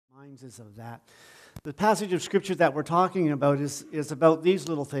reminds us of that. The passage of Scripture that we're talking about is about these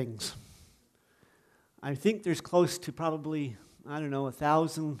little things. I think there's close to probably,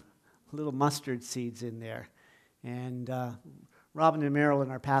 1,000 little mustard seeds in there. And Robin and Marilyn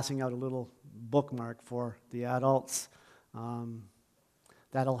are passing out a little bookmark for the adults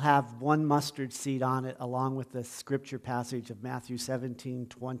that'll have one mustard seed on it along with the Scripture passage of Matthew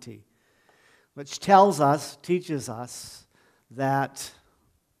 17:20, which teaches us that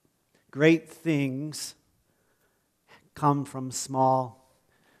great things come from small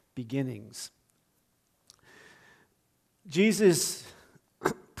beginnings. Jesus,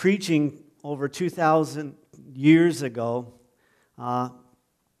 preaching over 2,000 years ago,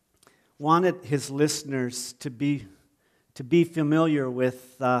 wanted his listeners to be familiar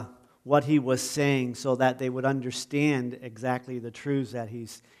with what he was saying so that they would understand exactly the truths that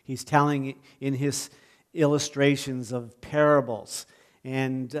he's telling in his illustrations of parables.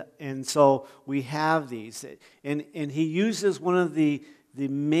 And so we have these. And he uses one of the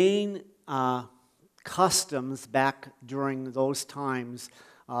main customs back during those times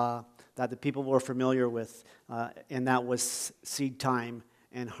that the people were familiar with, and that was seed time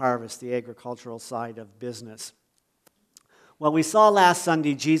and harvest, the agricultural side of business. Well, we saw last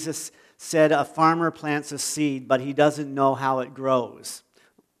Sunday Jesus said a farmer plants a seed, but he doesn't know how it grows.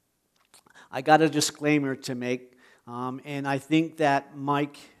 I got a disclaimer to make, and I think that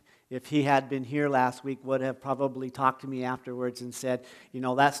Mike, if he had been here last week, would have probably talked to me afterwards and said,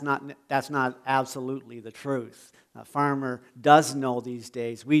 that's not absolutely the truth. A farmer does know these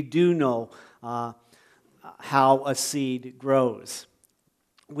days. We do know how a seed grows.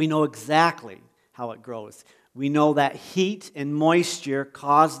 We know exactly how it grows. We know that heat and moisture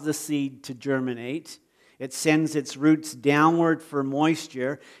cause the seed to germinate. It sends its roots downward for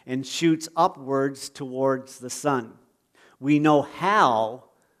moisture and shoots upwards towards the sun. We know how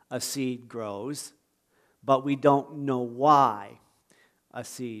a seed grows, but we don't know why a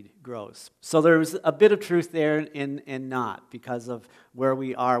seed grows. So there's a bit of truth there and not, because of where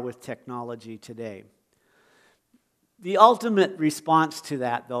we are with technology today. The ultimate response to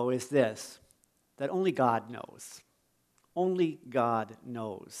that, though, is this: that only God knows. Only God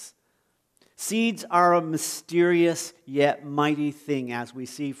knows. Seeds are a mysterious yet mighty thing, as we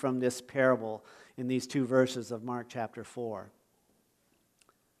see from this parable in these two verses of Mark chapter 4.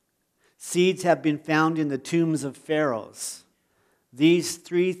 Seeds have been found in the tombs of pharaohs. These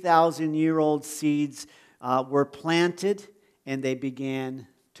 3,000-year-old seeds were planted and they began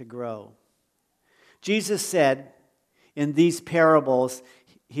to grow. Jesus said in these parables,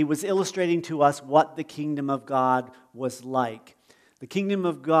 he was illustrating to us what the kingdom of God was like. The kingdom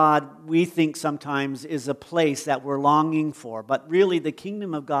of God, we think sometimes, is a place that we're longing for. But really, the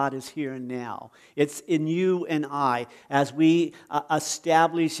kingdom of God is here and now. It's in you and I as we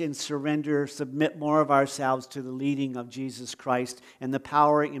establish and surrender, submit more of ourselves to the leading of Jesus Christ and the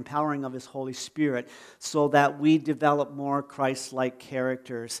empowering of His Holy Spirit, so that we develop more Christ-like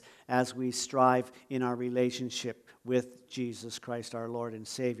characters as we strive in our relationship with Jesus Christ, our Lord and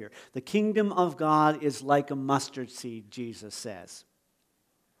Savior. The kingdom of God is like a mustard seed, Jesus says,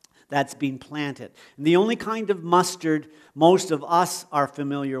 that's been planted. And the only kind of mustard most of us are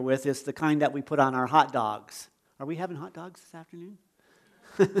familiar with is the kind that we put on our hot dogs. Are we having hot dogs this afternoon?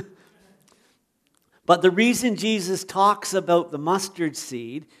 But the reason Jesus talks about the mustard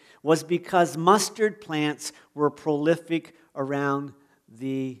seed was because mustard plants were prolific around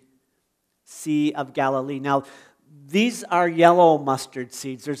the Sea of Galilee. Now, these are yellow mustard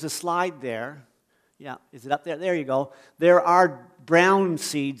seeds. There's a slide there. Yeah, is it up there? There you go. There are brown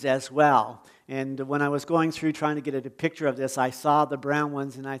seeds as well. And when I was going through trying to get a picture of this, I saw the brown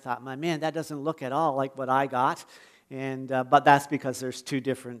ones and I thought, man, that doesn't look at all like what I got. And but that's because there's two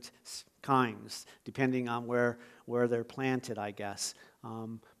different kinds, depending on where they're planted, I guess.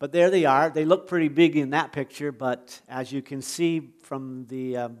 But there they are. They look pretty big in that picture, but as you can see from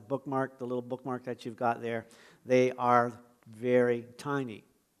the bookmark, the little bookmark that you've got there, they are very tiny.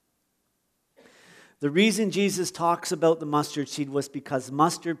 The reason Jesus talks about the mustard seed was because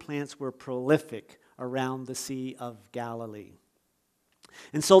mustard plants were prolific around the Sea of Galilee.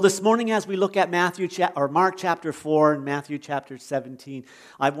 And so this morning, as we look at Mark chapter 4 and Matthew chapter 17,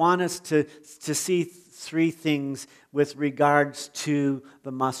 I want us to see three things with regards to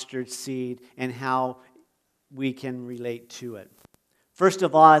the mustard seed and how we can relate to it. First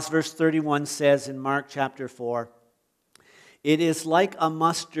of all, as verse 31 says in Mark chapter 4, it is like a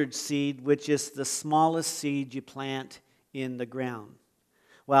mustard seed, which is the smallest seed you plant in the ground.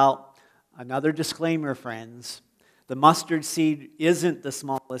 Well, another disclaimer, friends. The mustard seed isn't the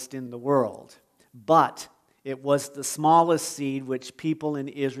smallest in the world, but It was the smallest seed which people in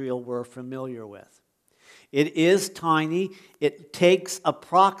Israel were familiar with. It is tiny. It takes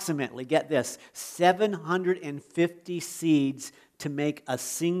approximately, get this, 750 seeds to make a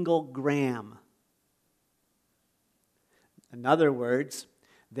single gram. In other words,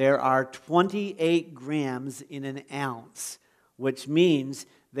 there are 28 grams in an ounce, which means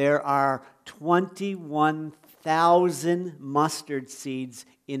there are 21,000 mustard seeds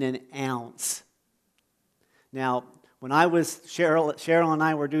in an ounce. Now, when Cheryl and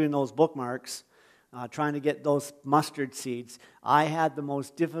I were doing those bookmarks, trying to get those mustard seeds, I had the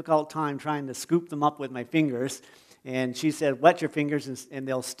most difficult time trying to scoop them up with my fingers. And she said, wet your fingers and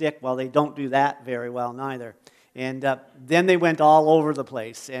they'll stick. Well, they don't do that very well neither. And then they went all over the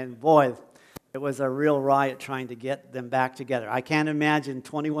place. And boy, it was a real riot trying to get them back together. I can't imagine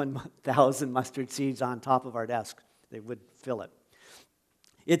 21,000 mustard seeds on top of our desk. They would fill it.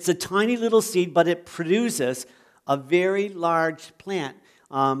 It's a tiny little seed, but it produces a very large plant.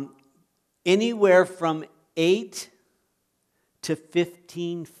 Anywhere from 8 to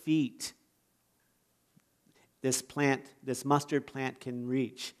 15 feet. This mustard plant can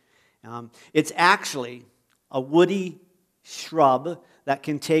reach. It's actually a woody shrub that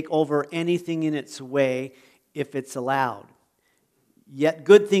can take over anything in its way if it's allowed. Yet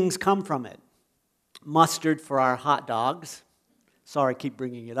good things come from it. Mustard for our hot dogs. Sorry, I keep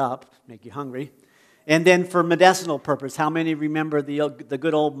bringing it up, make you hungry. And then for medicinal purpose, how many remember the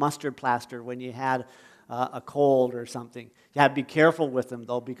good old mustard plaster when you had a cold or something? You had to be careful with them,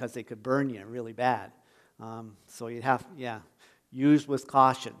 though, because they could burn you really bad. So you'd have, use with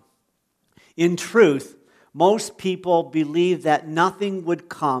caution. In truth, most people believe that nothing would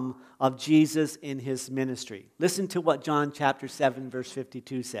come of Jesus in his ministry. Listen to what John chapter 7, verse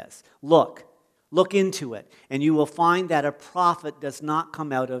 52 says. Look into it, and you will find that a prophet does not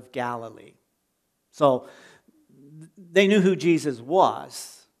come out of Galilee. So they knew who Jesus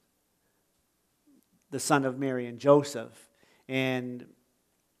was, the son of Mary and Joseph. And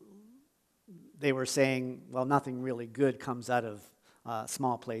they were saying, well, nothing really good comes out of a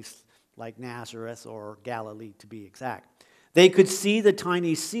small place like Nazareth or Galilee, to be exact. They could see the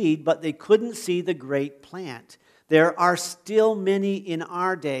tiny seed, but they couldn't see the great plant. There are still many in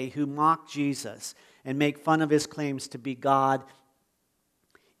our day who mock Jesus and make fun of his claims to be God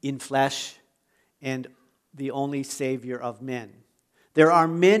in flesh and the only Savior of men. There are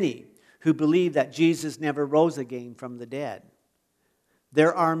many who believe that Jesus never rose again from the dead.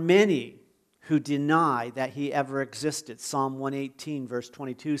 There are many who deny that he ever existed. Psalm 118, verse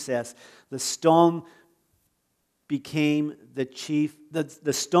 22 says, the stone became the chief,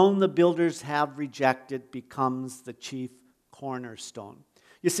 the stone the builders have rejected becomes the chief cornerstone.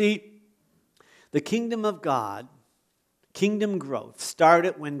 You see, the kingdom of God, kingdom growth,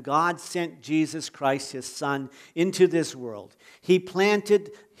 started when God sent Jesus Christ, his Son, into this world. He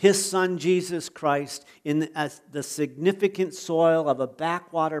planted his Son, Jesus Christ, in the significant soil of a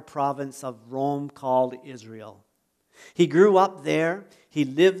backwater province of Rome called Israel. He grew up there, he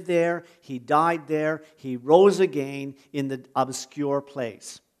lived there, he died there, he rose again in the obscure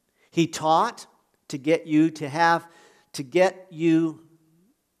place. He taught to get you to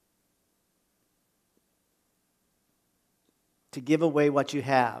give away what you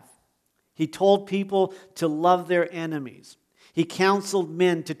have. He told people to love their enemies. He counseled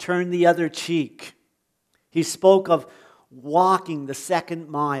men to turn the other cheek. He spoke of walking the second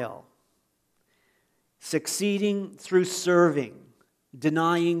mile, succeeding through serving,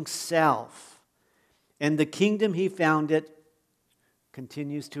 denying self. And the kingdom he founded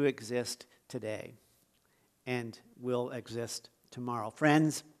continues to exist today and will exist tomorrow.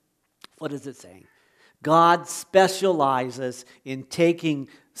 Friends, what is it saying? God specializes in taking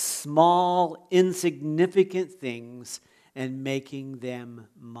small, insignificant things and making them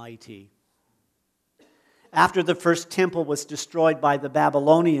mighty. After the first temple was destroyed by the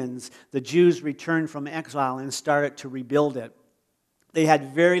Babylonians, the Jews returned from exile and started to rebuild it. They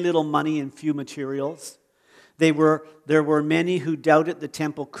had very little money and few materials. There were many who doubted the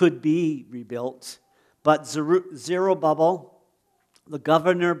temple could be rebuilt, but Zerubbabel, the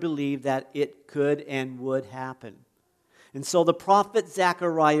governor, believed that it could and would happen. And so the prophet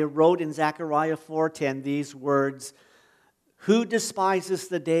Zechariah wrote in Zechariah 4:10 these words, "Who despises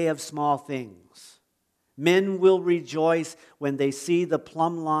the day of small things? Men will rejoice when they see the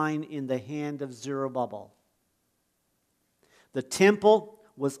plumb line in the hand of Zerubbabel." The temple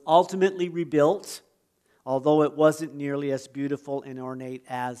was ultimately rebuilt, although it wasn't nearly as beautiful and ornate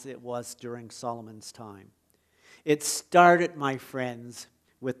as it was during Solomon's time. It started, my friends,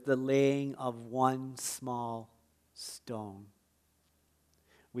 with the laying of one small stone.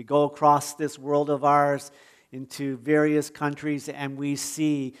 We go across this world of ours, into various countries, and we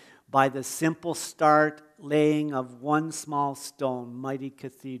see by the simple start laying of one small stone, mighty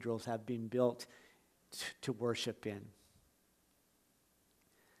cathedrals have been built to worship in.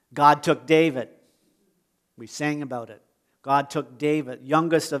 God took David. We sang about it. God took David,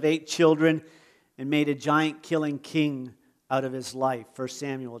 youngest of 8 children, and made a giant killing king out of his life. 1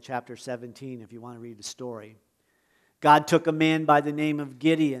 Samuel chapter 17, if you want to read the story. God took a man by the name of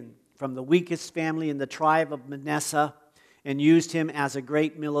Gideon from the weakest family in the tribe of Manasseh and used him as a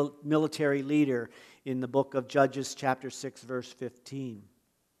great military leader in the book of Judges chapter 6, verse 15.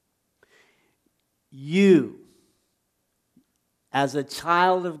 You, as a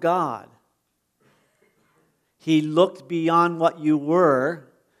child of God, He looked beyond what you were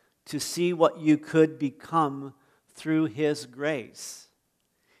to see what you could become through His grace.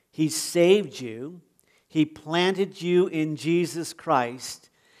 He saved you. He planted you in Jesus Christ.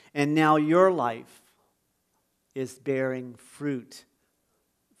 And now your life is bearing fruit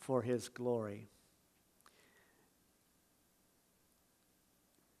for His glory.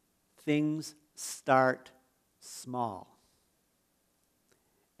 Things start small.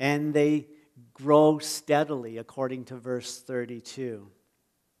 And they grow steadily, according to verse 32.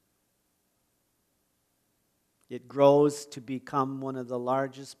 It grows to become one of the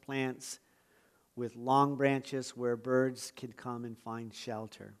largest plants with long branches where birds can come and find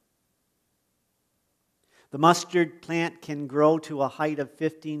shelter. The mustard plant can grow to a height of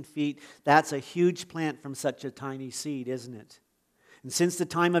 15 feet. That's a huge plant from such a tiny seed, isn't it? And since the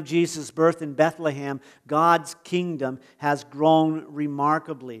time of Jesus' birth in Bethlehem, God's kingdom has grown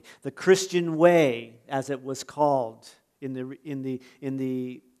remarkably. The Christian way, as it was called in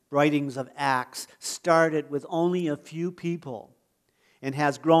the writings of Acts, started with only a few people and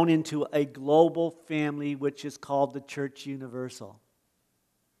has grown into a global family which is called the Church Universal.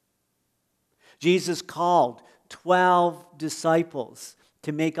 Jesus called 12 disciples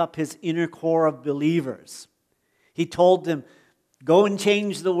to make up His inner core of believers. He told them, "Go and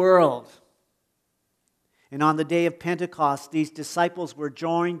change the world." And on the day of Pentecost, these disciples were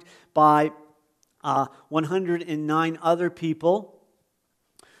joined by 109 other people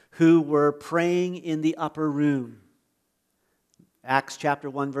who were praying in the upper room. Acts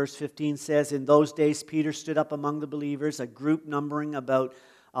chapter 1 verse 15 says, "In those days Peter stood up among the believers, a group numbering about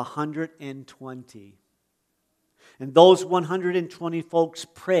 120. And those 120 folks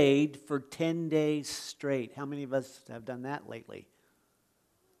prayed for 10 days straight." How many of us have done that lately?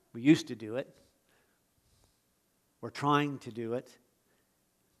 We used to do it. We're trying to do it.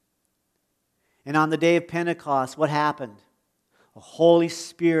 And on the day of Pentecost, what happened? The Holy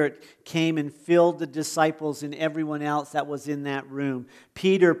Spirit came and filled the disciples and everyone else that was in that room.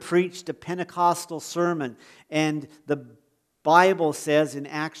 Peter preached a Pentecostal sermon, and the Bible says in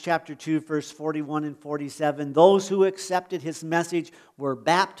Acts chapter 2, verse 41 and 47, those who accepted his message were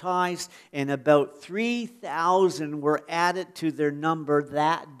baptized, and about 3,000 were added to their number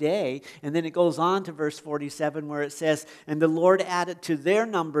that day. And then it goes on to verse 47 where it says, "And the Lord added to their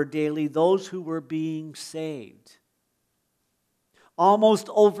number daily those who were being saved." Almost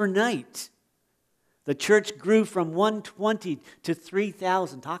overnight, the church grew from 120 to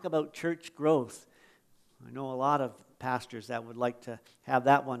 3,000. Talk about church growth. I know a lot of pastors that would like to have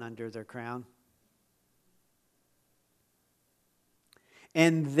that one under their crown.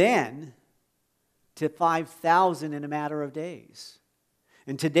 And then to 5,000 in a matter of days.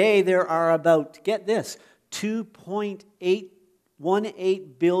 And today there are about, get this,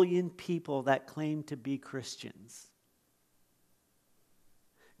 2.818 billion people that claim to be Christians.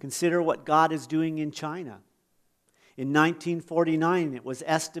 Consider what God is doing in China. In 1949, it was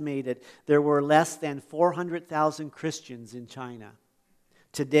estimated there were less than 400,000 Christians in China.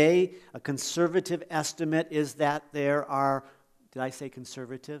 Today, a conservative estimate is that there are, did I say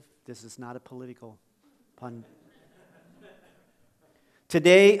conservative? This is not a political pun.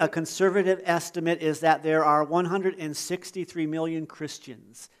 Today, a conservative estimate is that there are 163 million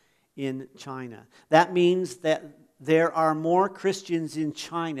Christians in China. That means that there are more Christians in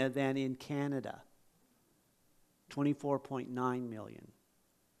China than in Canada. 24.9 million.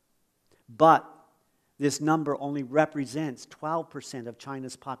 But this number only represents 12% of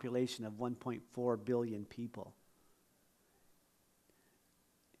China's population of 1.4 billion people.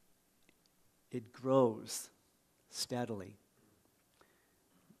 It grows steadily.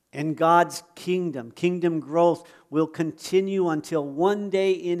 And God's kingdom growth will continue until one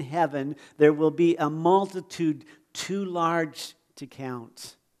day in heaven there will be a multitude too large to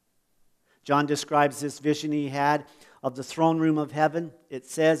count. John describes this vision he had of the throne room of heaven. It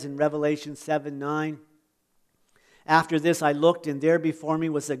says in Revelation 7:9, After this I looked, and there before me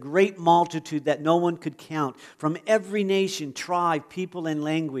was a great multitude that no one could count, from every nation, tribe, people, and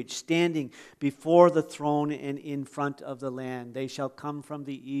language, standing before the throne and in front of the Lamb. They shall come from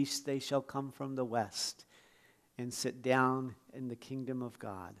the east, they shall come from the west, and sit down in the kingdom of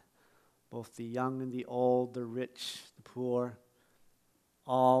God. Both the young and the old, the rich, the poor,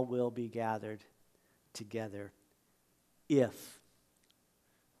 all will be gathered together if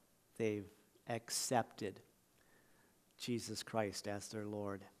they've accepted Jesus Christ as their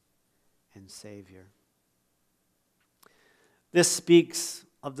Lord and Savior. This speaks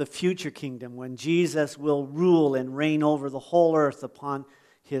of the future kingdom when Jesus will rule and reign over the whole earth upon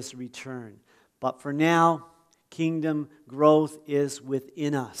his return. But for now, kingdom growth is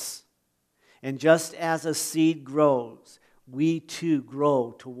within us. And just as a seed grows, we too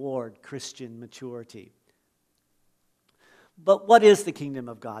grow toward Christian maturity. But what is the kingdom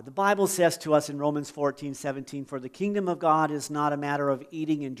of God? The Bible says to us in Romans 14:17, "For the kingdom of God is not a matter of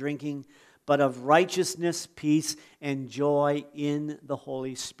eating and drinking, but of righteousness, peace, and joy in the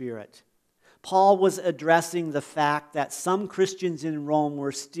Holy Spirit." Paul was addressing the fact that some Christians in Rome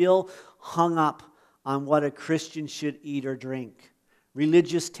were still hung up on what a Christian should eat or drink,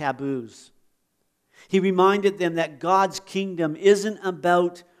 religious taboos. He reminded them that God's kingdom isn't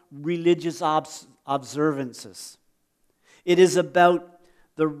about religious observances. It is about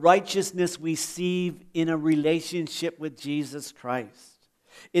the righteousness we see in a relationship with Jesus Christ.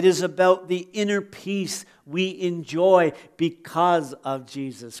 It is about the inner peace we enjoy because of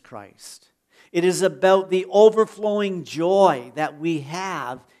Jesus Christ. It is about the overflowing joy that we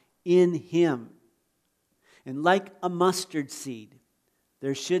have in Him. And like a mustard seed,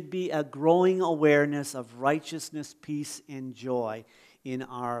 there should be a growing awareness of righteousness, peace, and joy in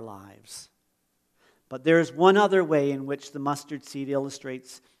our lives. But there is one other way in which the mustard seed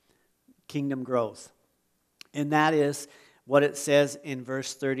illustrates kingdom growth. And that is what it says in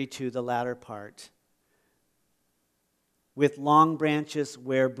verse 32, the latter part. With long branches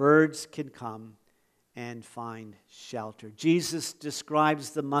where birds can come and find shelter. Jesus describes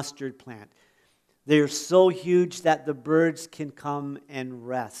the mustard plant. They're so huge that the birds can come and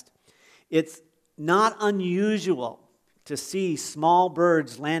rest. It's not unusual to see small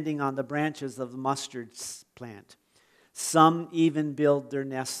birds landing on the branches of the mustard plant. Some even build their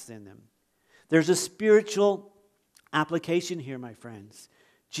nests in them. There's a spiritual application here, my friends.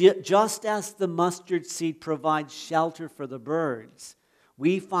 Just as the mustard seed provides shelter for the birds,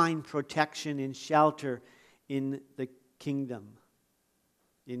 we find protection and shelter in the kingdom,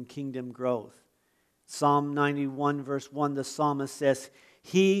 in kingdom growth. Psalm 91 verse 1, the psalmist says,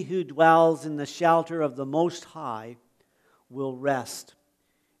 "He who dwells in the shelter of the Most High will rest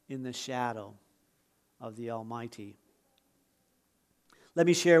in the shadow of the Almighty." Let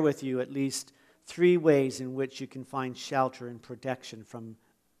me share with you at least 3 ways in which you can find shelter and protection from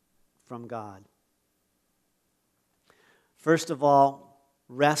God. First of all,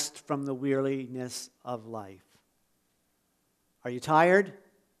 rest from the weariness of life. Are you tired?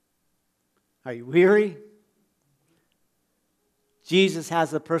 Are you weary? Jesus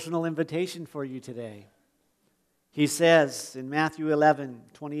has a personal invitation for you today. He says in Matthew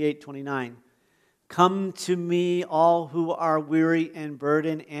 11:28-29, "Come to me, all who are weary and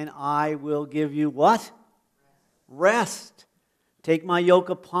burdened, and I will give you" what? Rest. "Take my yoke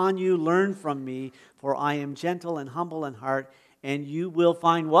upon you, learn from me, for I am gentle and humble in heart, and you will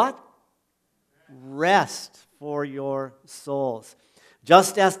find" what? Rest for your souls.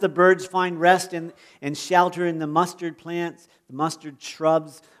 Just as the birds find rest and shelter in the mustard plants, the mustard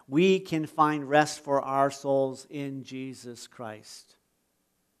shrubs, we can find rest for our souls in Jesus Christ.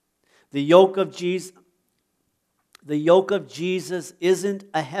 The yoke of Jesus isn't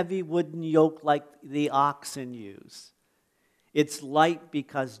a heavy wooden yoke like the oxen use. It's light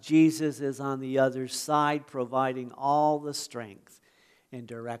because Jesus is on the other side, providing all the strength and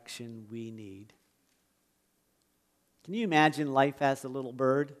direction we need. Can you imagine life as a little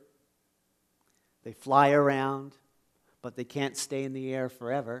bird? They fly around, but they can't stay in the air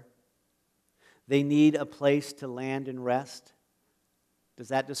forever. They need a place to land and rest. Does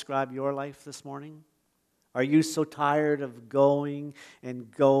that describe your life this morning? Are you so tired of going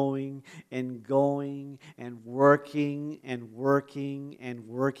and going and going and working and working and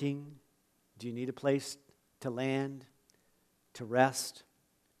working? Do you need a place to land, to rest?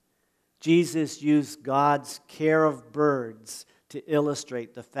 Jesus used God's care of birds to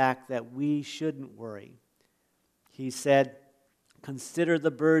illustrate the fact that we shouldn't worry. He said, "Consider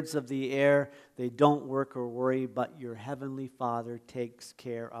the birds of the air. They don't work or worry, but your heavenly Father takes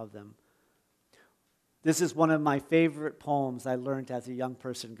care of them." This is one of my favorite poems I learned as a young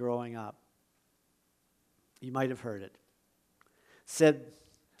person growing up. You might have heard it. Said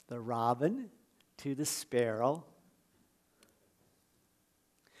the robin to the sparrow,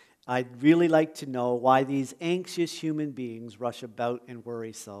 "I'd really like to know why these anxious human beings rush about and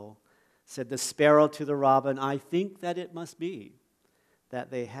worry so." Said the sparrow to the robin, "I think that it must be that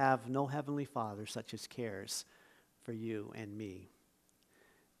they have no heavenly Father such as cares for you and me."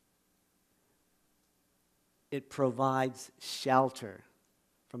 It provides shelter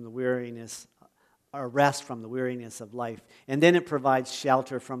from the weariness, or rest from the weariness of life. And then it provides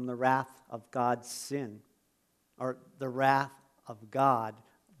shelter from the wrath of God's sin, or the wrath of God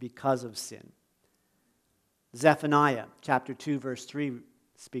because of sin. Zephaniah chapter 2, verse 3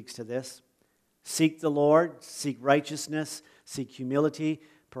 speaks to this. "Seek the Lord, seek righteousness, seek humility.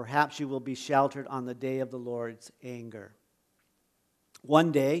 Perhaps you will be sheltered on the day of the Lord's anger."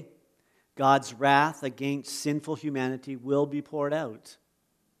 One day, God's wrath against sinful humanity will be poured out.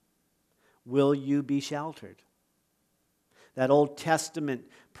 Will you be sheltered? That Old Testament,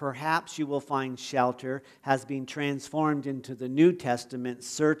 "perhaps you will find shelter," has been transformed into the New Testament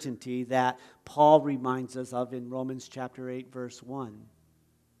certainty that Paul reminds us of in Romans chapter 8, verse 1.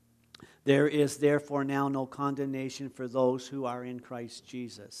 "There is therefore now no condemnation for those who are in Christ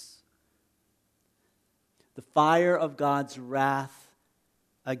Jesus." The fire of God's wrath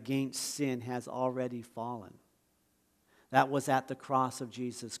against sin has already fallen. That was at the cross of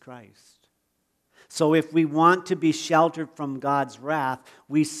Jesus Christ. So if we want to be sheltered from God's wrath,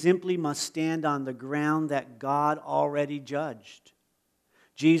 we simply must stand on the ground that God already judged.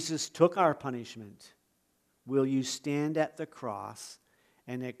 Jesus took our punishment. Will you stand at the cross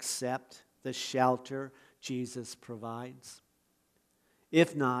and accept the shelter Jesus provides?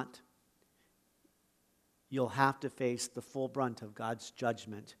 If not, you'll have to face the full brunt of God's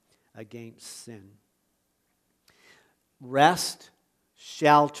judgment against sin. Rest,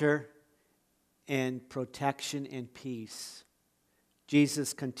 shelter, and protection and peace.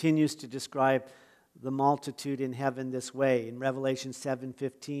 Jesus continues to describe the multitude in heaven this way. In Revelation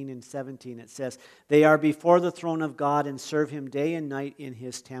 7:15 and 17 it says, "They are before the throne of God and serve him day and night in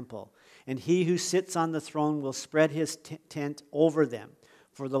his temple. And he who sits on the throne will spread his tent over them.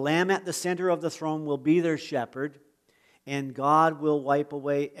 For the Lamb at the center of the throne will be their shepherd, and God will wipe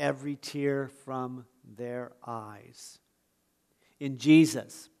away every tear from their eyes." In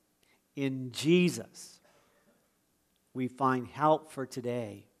Jesus, we find help for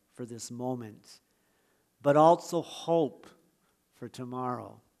today, for this moment, but also hope for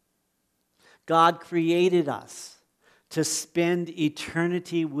tomorrow. God created us to spend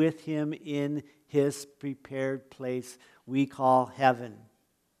eternity with him in his prepared place we call heaven.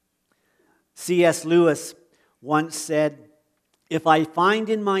 C.S. Lewis once said, "If I find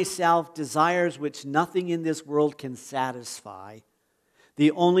in myself desires which nothing in this world can satisfy,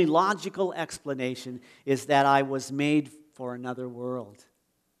 the only logical explanation is that I was made for another world."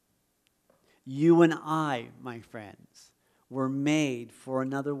 You and I, my friends, were made for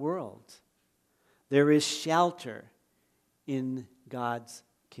another world. There is shelter in God's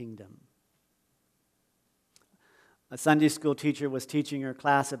kingdom. A Sunday school teacher was teaching her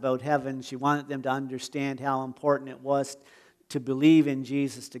class about heaven. She wanted them to understand how important it was to believe in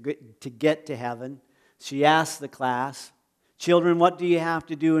Jesus to get to heaven. She asked the class, "Children, what do you have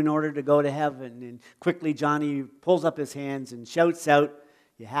to do in order to go to heaven?" And quickly Johnny pulls up his hands and shouts out,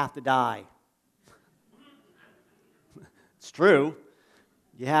 "You have to die." It's true.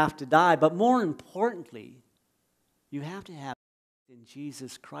 You have to die. But more importantly, you have to have faith in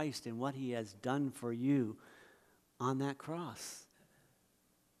Jesus Christ and what he has done for you on that cross.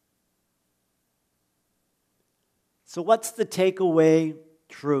 So what's the takeaway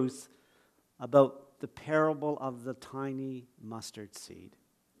truth about the parable of the tiny mustard seed?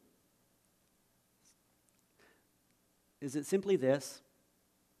 Is it simply this?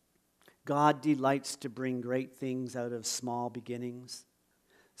 God delights to bring great things out of small beginnings.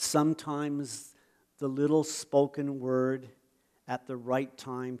 Sometimes the little spoken word at the right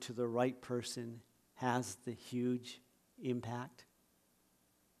time to the right person has the huge impact.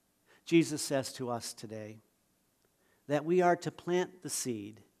 Jesus says to us today that we are to plant the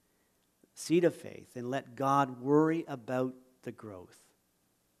seed of faith, and let God worry about the growth.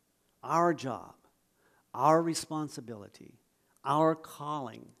 Our job, our responsibility, our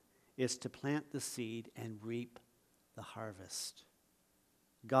calling is to plant the seed and reap the harvest.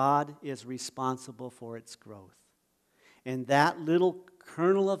 God is responsible for its growth. And that little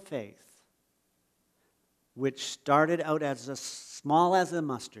kernel of faith, which started out as small as a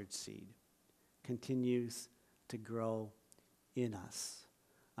mustard seed, continues to grow in us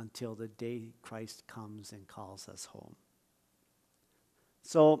until the day Christ comes and calls us home.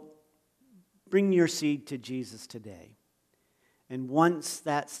 So, bring your seed to Jesus today. And once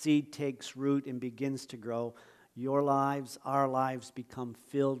that seed takes root and begins to grow, your lives, our lives, become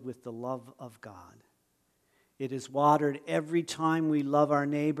filled with the love of God. It is watered every time we love our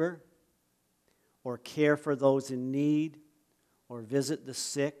neighbor, or care for those in need, or visit the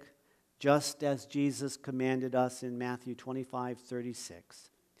sick, just as Jesus commanded us in Matthew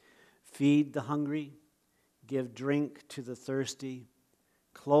 25:36. Feed the hungry, give drink to the thirsty,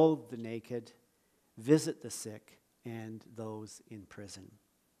 clothe the naked, visit the sick and those in prison.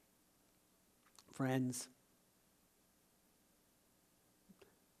 Friends,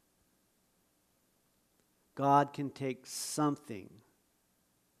 God can take something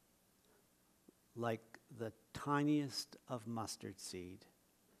like the tiniest of mustard seed,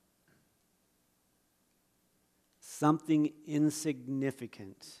 something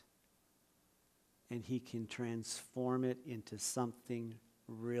insignificant, and he can transform it into something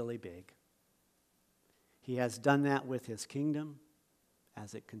really big. He has done that with his kingdom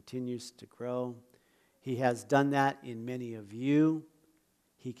as it continues to grow. He has done that in many of you.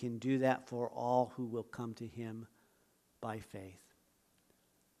 He can do that for all who will come to him by faith.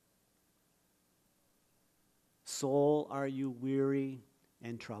 Soul, are you weary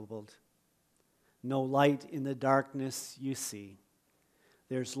and troubled? No light in the darkness you see.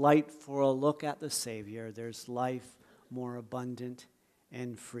 There's light for a look at the Savior. There's life more abundant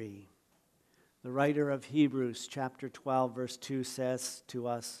and free. The writer of Hebrews chapter 12 verse 2 says to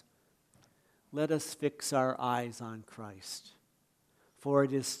us, "Let us fix our eyes on Christ, for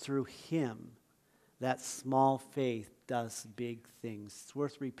it is through him that small faith does big things." It's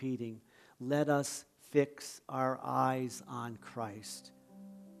worth repeating. Let us fix our eyes on Christ,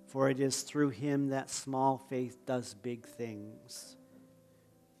 for it is through him that small faith does big things.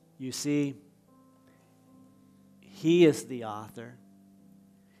 You see, he is the author.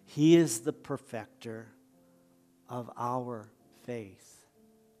 He is the perfecter of our faith.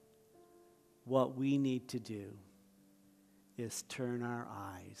 What we need to do is turn our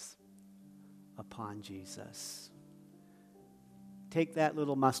eyes upon Jesus. Take that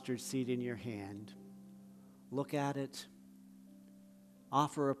little mustard seed in your hand. Look at it.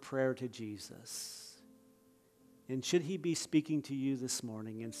 Offer a prayer to Jesus. And should he be speaking to you this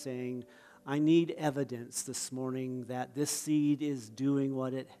morning and saying, I need evidence this morning that this seed is doing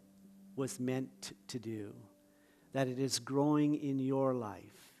what it was meant to do, that it is growing in your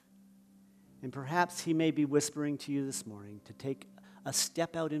life. And perhaps he may be whispering to you this morning to take a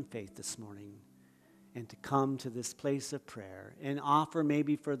step out in faith this morning and to come to this place of prayer and offer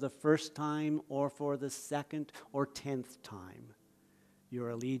maybe for the first time or for the second or 10th time your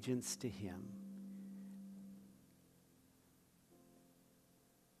allegiance to him.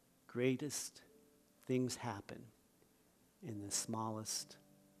 Greatest things happen in the smallest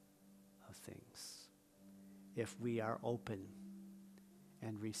of things if we are open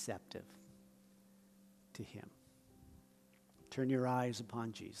and receptive to him. Turn your eyes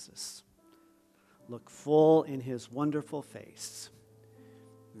upon Jesus. Look full in his wonderful face.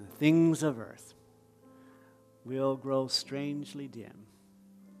 And the things of earth will grow strangely dim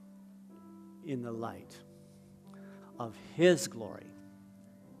in the light of his glory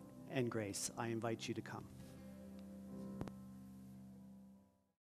and grace. I invite you to come.